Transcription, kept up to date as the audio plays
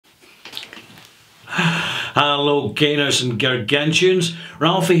Hello gainers and gargantuans,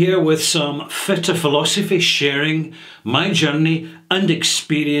 Ralphie here with some fitter philosophy, sharing my journey and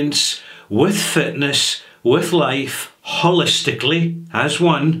experience with fitness, with life, holistically, as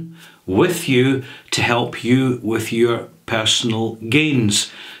one, with you to help you with your personal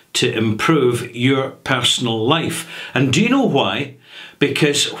gains, to improve your personal life. And do you know why?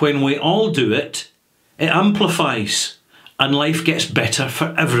 Because when we all do it, it amplifies and life gets better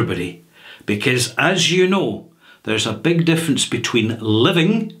for everybody. Because as you know, there's a big difference between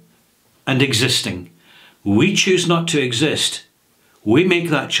living and existing. We choose not to exist. We make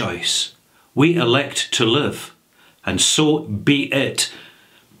that choice. We elect to live. And so be it.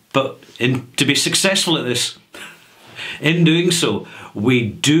 But to be successful at this, in doing so, we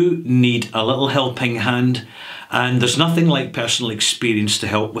do need a little helping hand. And there's nothing like personal experience to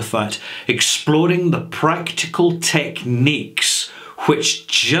help with that. Exploring the practical techniques which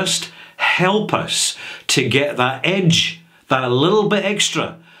just help us to get that edge, that little bit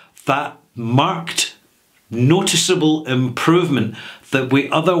extra, that marked, noticeable improvement that we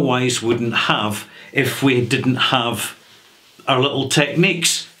otherwise wouldn't have if we didn't have our little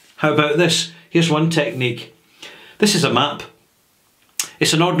techniques. How about this? Here's one technique. This is a map.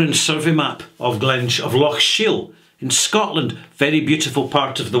 It's an Ordnance Survey map of Loch Shiel in Scotland. Very beautiful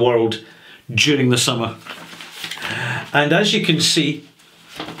part of the world during the summer. And as you can see,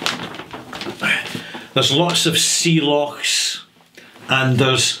 there's lots of sea lochs and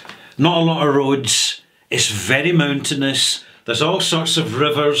there's not a lot of roads. It's very mountainous. There's all sorts of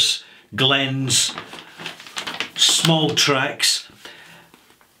rivers, glens, small tracks.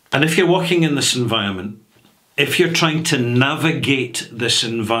 And if you're walking in this environment, if you're trying to navigate this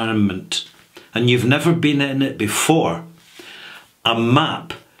environment and you've never been in it before, a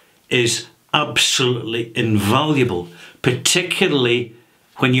map is absolutely invaluable, particularly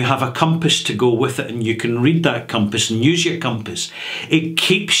when you have a compass to go with it and you can read that compass and use your compass. It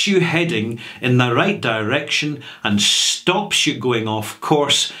keeps you heading in the right direction and stops you going off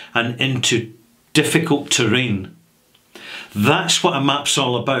course and into difficult terrain. That's what a map's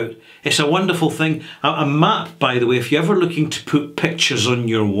all about. It's a wonderful thing. A map, by the way, if you're ever looking to put pictures on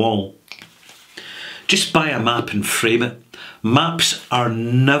your wall, just buy a map and frame it. Maps are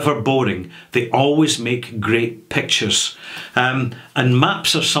never boring. They always make great pictures. And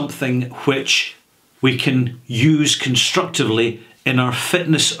maps are something which we can use constructively in our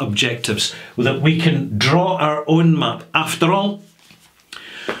fitness objectives, that we can draw our own map. After all,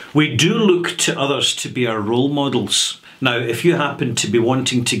 we do look to others to be our role models. Now, if you happen to be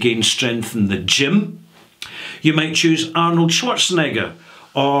wanting to gain strength in the gym, you might choose Arnold Schwarzenegger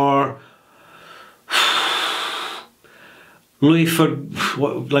or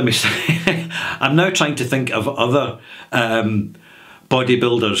let me say, I'm now trying to think of other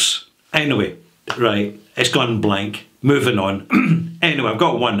bodybuilders. Anyway, right, it's gone blank. Moving on. Anyway, I've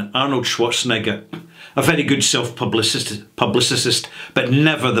got one, Arnold Schwarzenegger. A very good self-publicist, but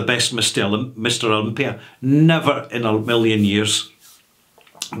never the best Mr. Olympia. Never in a million years.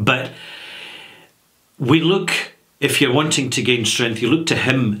 But we look, if you're wanting to gain strength, you look to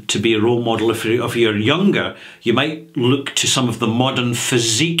him to be a role model. If you're younger, you might look to some of the modern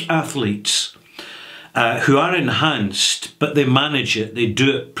physique athletes who are enhanced, but they manage it, they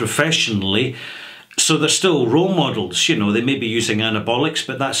do it professionally. So they're still role models, you know, they may be using anabolics,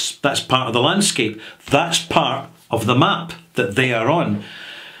 but that's part of the landscape. That's part of the map that they are on.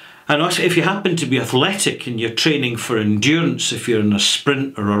 And also, if you happen to be athletic and you're training for endurance, if you're in a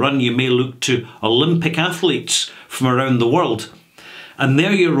sprint or a run, you may look to Olympic athletes from around the world. And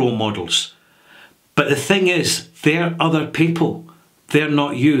they're your role models. But the thing is, they're other people. They're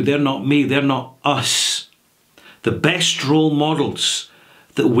not you, they're not me, they're not us. The best role models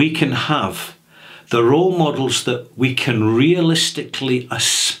that we can have, the role models that we can realistically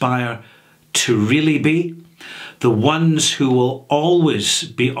aspire to really be, the ones who will always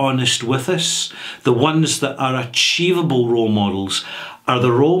be honest with us, the ones that are achievable role models, are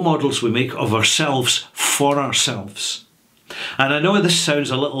the role models we make of ourselves for ourselves. And I know this sounds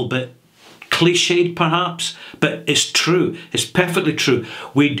a little bit cliched perhaps, but it's true. It's perfectly true.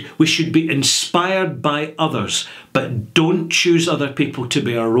 We should be inspired by others, but don't choose other people to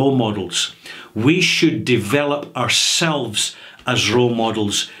be our role models. We should develop ourselves as role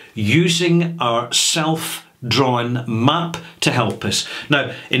models using our self-drawn map to help us.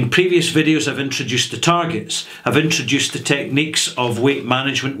 Now, in previous videos, I've introduced the targets. I've introduced the techniques of weight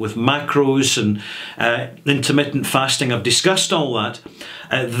management with macros and intermittent fasting. I've discussed all that.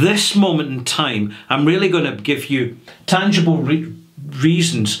 At this moment in time, I'm really going to give you tangible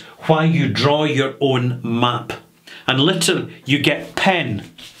reasons why you draw your own map. And literally, you get pen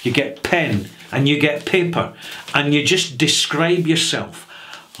and you get paper and you just describe yourself,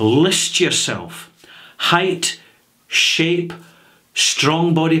 list yourself, height, shape,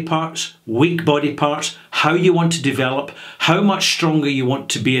 strong body parts, weak body parts, how you want to develop, how much stronger you want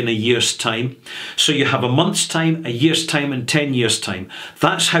to be in a year's time. So you have a month's time, a year's time and 10 years' time.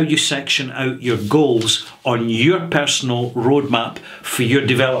 That's how you section out your goals on your personal roadmap for your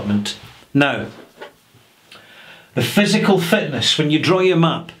development. Now, the physical fitness, when you draw your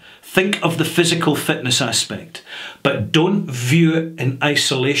map, think of the physical fitness aspect, but don't view it in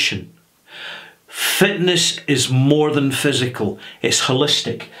isolation. Fitness is more than physical, it's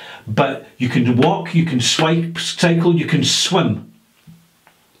holistic. But you can walk, you can swipe, cycle, you can swim.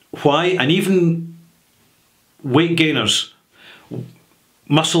 Why? And even weight gainers,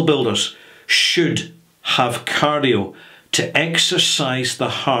 muscle builders should have cardio to exercise the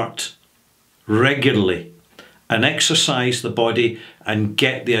heart regularly and exercise the body and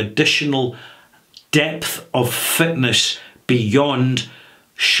get the additional depth of fitness beyond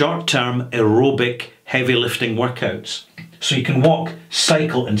short-term aerobic heavy lifting workouts. So you can walk,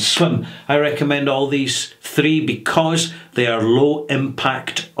 cycle and swim. I recommend all these three because they are low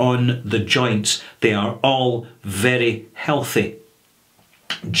impact on the joints. They are all very healthy.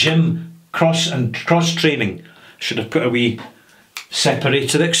 Gym, cross training. Should have put a wee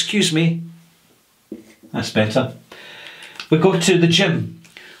separator, excuse me. That's better. We go to the gym.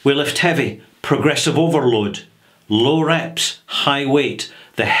 We lift heavy, progressive overload, low reps, high weight.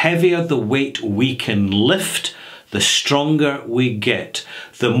 The heavier the weight we can lift, the stronger we get.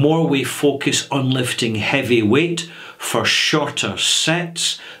 The more we focus on lifting heavy weight for shorter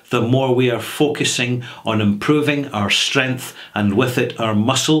sets, the more we are focusing on improving our strength and with it our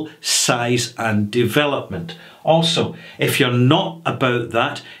muscle size and development. Also, if you're not about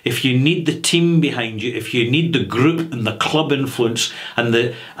that, if you need the team behind you, if you need the group and the club influence and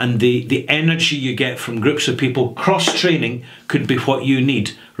the energy you get from groups of people, cross-training could be what you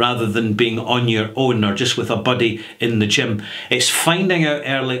need rather than being on your own or just with a buddy in the gym. It's finding out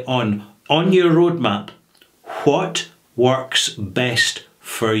early on your roadmap, what works best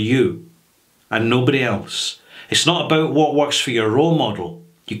for you and nobody else. It's not about what works for your role model.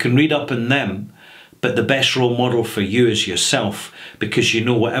 You can read up on them, but the best role model for you is yourself because you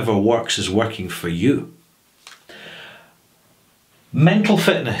know whatever works is working for you. Mental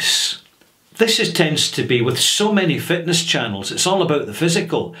fitness. This tends to be with so many fitness channels, it's all about the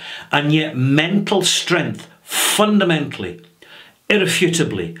physical, and yet mental strength, fundamentally,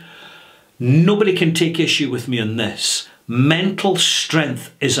 irrefutably, nobody can take issue with me on this. Mental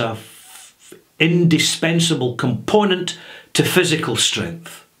strength is an indispensable component to physical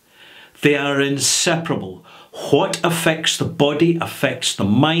strength. They are inseparable. What affects the body affects the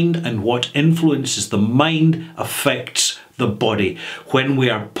mind, and what influences the mind affects the body. When we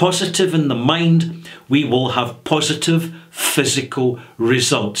are positive in the mind, we will have positive physical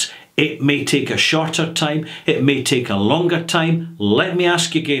results. It may take a shorter time, it may take a longer time. Let me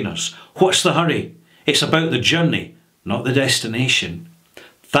ask you gainers, what's the hurry? It's about the journey, not the destination.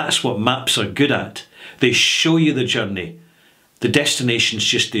 That's what maps are good at. They show you the journey. The destination's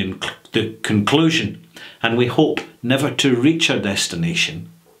just the conclusion, and we hope never to reach our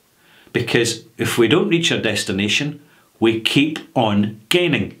destination, because if we don't reach our destination, we keep on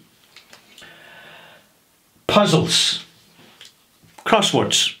gaining. Puzzles,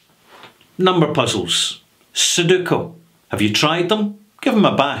 crosswords, number puzzles, Sudoku. Have you tried them? Give them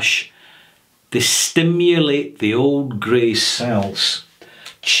a bash. They stimulate the old grey cells.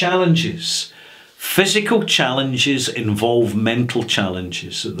 Challenges. Physical challenges involve mental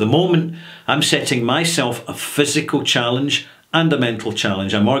challenges. At the moment, I'm setting myself a physical challenge and a mental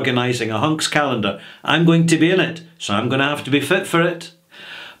challenge. I'm organising a hunks calendar. I'm going to be in it, so I'm going to have to be fit for it.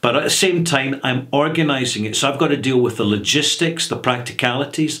 But at the same time, I'm organising it, so I've got to deal with the logistics, the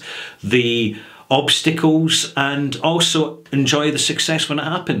practicalities, the obstacles, and also enjoy the success when it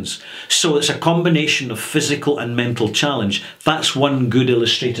happens. So it's a combination of physical and mental challenge. That's one good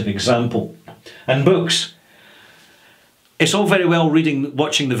illustrative example. And books. It's all very well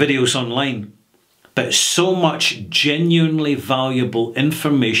watching the videos online, but so much genuinely valuable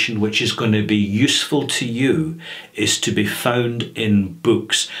information which is going to be useful to you is to be found in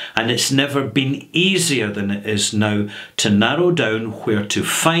books. And it's never been easier than it is now to narrow down where to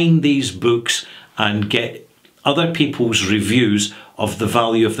find these books and get other people's reviews of the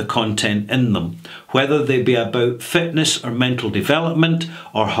value of the content in them, whether they be about fitness or mental development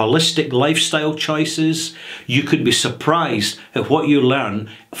or holistic lifestyle choices. You could be surprised at what you learn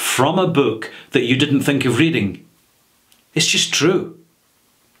from a book that you didn't think of reading. It's just true.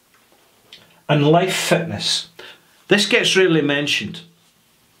 And life fitness. This gets rarely mentioned.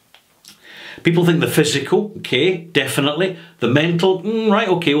 People think the physical, okay, definitely. The mental, right,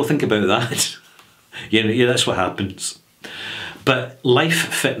 okay, we'll think about that. Yeah, that's what happens. But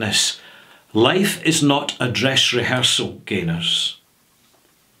life fitness. Life is not a dress rehearsal, gainers.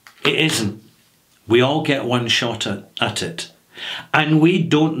 It isn't. We all get one shot at it. And we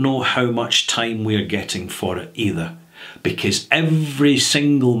don't know how much time we're getting for it either. Because every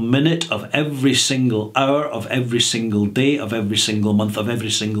single minute of every single hour of every single day of every single month of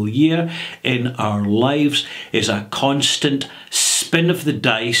every single year in our lives is a constant spin of the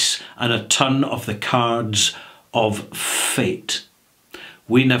dice and a turn of the cards of fate.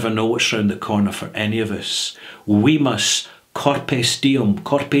 We never know what's round the corner for any of us. We must carpe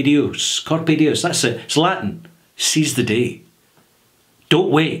dios, that's it, it's Latin, seize the day.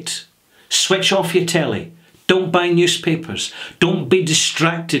 Don't wait. Switch off your telly. Don't buy newspapers. Don't be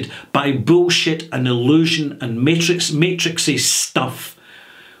distracted by bullshit and illusion and matrixy stuff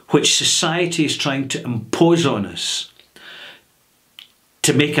which society is trying to impose on us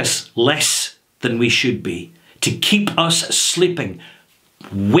to make us less than we should be, to keep us sleeping.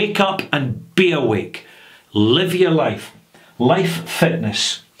 Wake up and be awake. Live your life. Life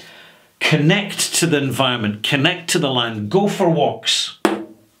fitness. Connect to the environment. Connect to the land. Go for walks.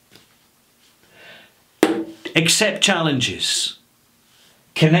 Accept challenges.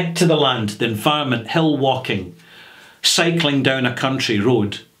 Connect to the land, the environment, hill walking, cycling down a country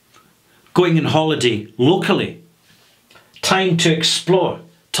road, going on holiday locally. Time to explore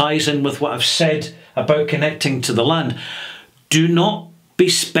ties in with what I've said about connecting to the land. Do not be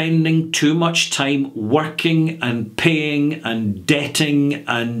spending too much time working and paying and debting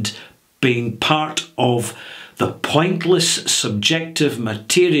and being part of the pointless, subjective,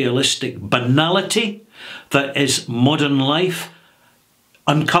 materialistic banality that is modern life.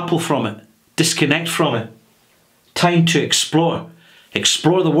 Uncouple from it. Disconnect from it. Time to explore.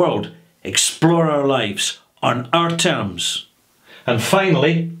 Explore the world. Explore our lives on our terms. And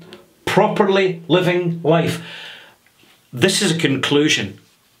finally, properly living life. This is a conclusion.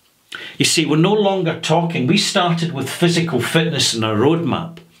 You see, we're no longer talking. We started with physical fitness in our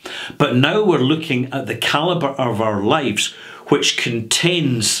roadmap, but now we're looking at the calibre of our lives, which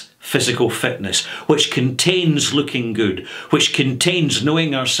contains physical fitness, which contains looking good, which contains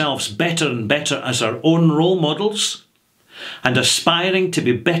knowing ourselves better and better as our own role models and aspiring to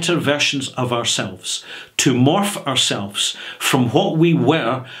be better versions of ourselves, to morph ourselves from what we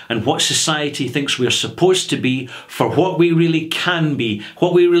were and what society thinks we're supposed to be for what we really can be,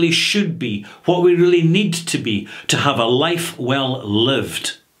 what we really should be, what we really need to be to have a life well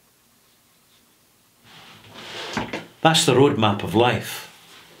lived. That's the roadmap of life.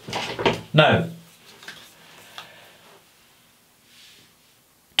 Now,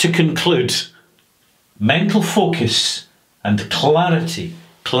 to conclude, mental focus and clarity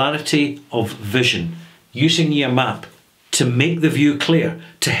of vision, using your map to make the view clear,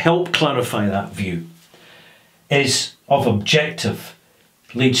 to help clarify that view, is of objective,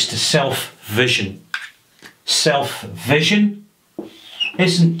 leads to self-vision. Self-vision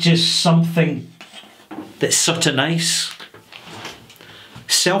isn't just something that's sort of nice.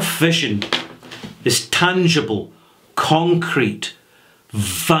 Self-vision is tangible, concrete,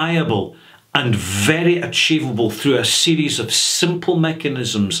 viable, and very achievable through a series of simple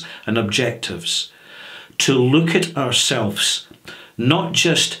mechanisms and objectives. To look at ourselves, not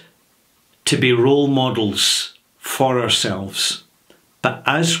just to be role models for ourselves, but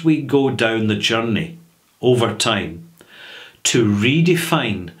as we go down the journey over time, to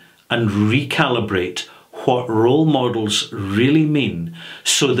redefine and recalibrate what role models really mean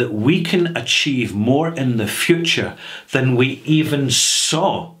so that we can achieve more in the future than we even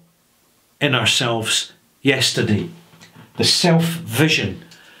saw in ourselves yesterday. The self-vision,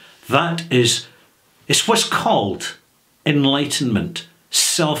 that is, it's what's called enlightenment,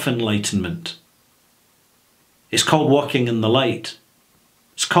 self-enlightenment. It's called walking in the light.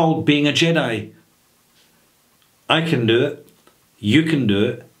 It's called being a Jedi. I can do it, you can do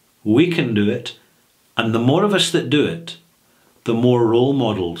it, we can do it, and the more of us that do it, the more role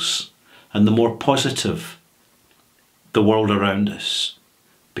models and the more positive the world around us,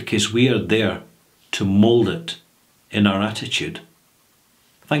 because we are there to mould it in our attitude.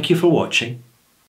 Thank you for watching.